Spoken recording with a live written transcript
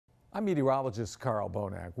I'm meteorologist Carl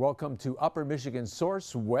Bonak. Welcome to Upper Michigan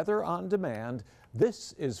Source Weather on Demand.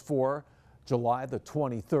 This is for July the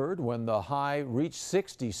 23rd, when the high reached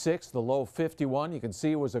 66, the low 51. You can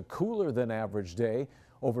see it was a cooler than average day,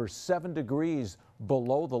 over 7 degrees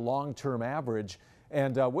below the long-term average.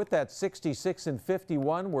 And with that 66 and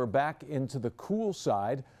 51, we're back into the cool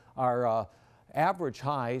side. Our average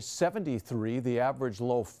high 73, the average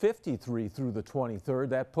low 53 through the 23rd.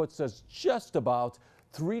 That puts us just about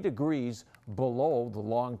 3 degrees below the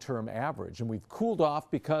long-term average. And we've cooled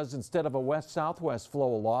off because instead of a west-southwest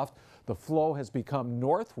flow aloft, the flow has become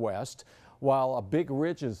northwest, while a big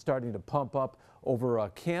ridge is starting to pump up over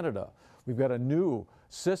Canada. We've got a new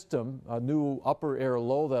system, a new upper air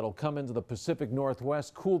low that'll come into the Pacific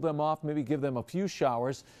Northwest, cool them off, maybe give them a few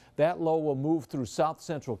showers. That low will move through south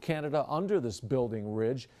central Canada under this building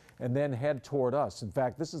ridge and then head toward us. In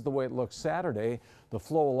fact, this is the way it looks Saturday. The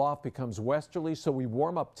flow aloft becomes westerly, so we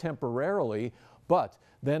warm up temporarily, but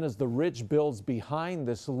then as the ridge builds behind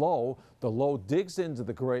this low, the low digs into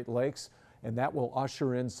the Great Lakes, and that will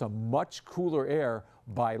usher in some much cooler air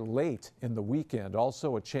by late in the weekend.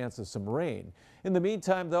 Also a chance of some rain. In the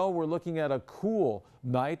meantime, though, we're looking at a cool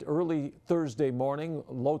night early Thursday morning.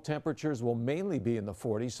 Low temperatures will mainly be in the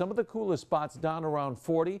 40s. Some of the coolest spots down around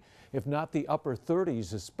 40, if not the upper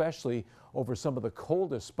 30s, especially over some of the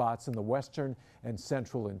coldest spots in the western and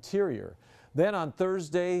central interior. Then on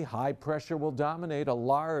Thursday, high pressure will dominate, a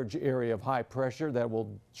large area of high pressure that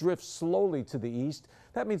will drift slowly to the east.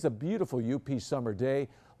 That means a beautiful UP summer day.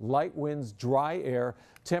 Light winds, dry air.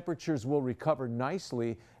 Temperatures will recover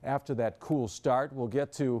nicely after that cool start. We'll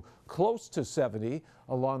get to close to 70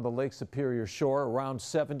 along the Lake Superior shore, around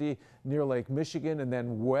 70 near Lake Michigan, and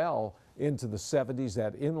then well into the 70s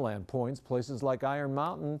at inland points. Places like Iron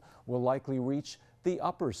Mountain will likely reach the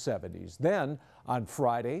upper 70s. Then on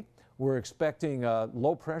Friday, we're expecting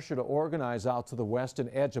low pressure to organize out to the west and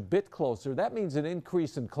edge a bit closer. That means an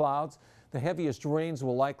increase in clouds. The heaviest rains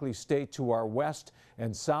will likely stay to our west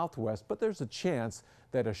and southwest, but there's a chance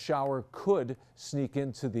that a shower could sneak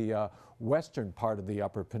into the western part of the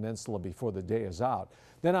Upper Peninsula before the day is out.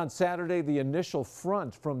 Then on Saturday, the initial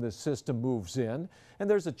front from this system moves in, and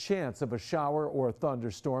there's a chance of a shower or a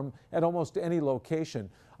thunderstorm at almost any location.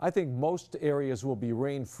 I think most areas will be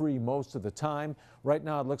rain-free most of the time. Right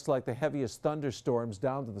now, it looks like the heaviest thunderstorms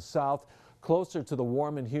down to the south, closer to the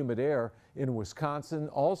warm and humid air in Wisconsin,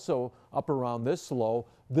 also up around this low.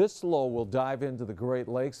 This low will dive into the Great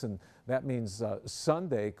Lakes, and that means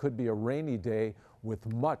Sunday could be a rainy day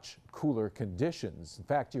with much cooler conditions. In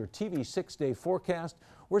fact, your TV 6-day forecast,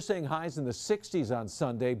 we're saying highs in the 60s on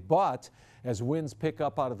Sunday, but as winds pick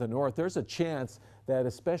up out of the north, there's a chance that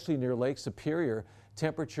especially near Lake Superior,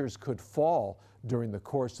 temperatures could fall during the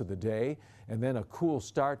course of the day, and then a cool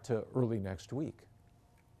start to early next week.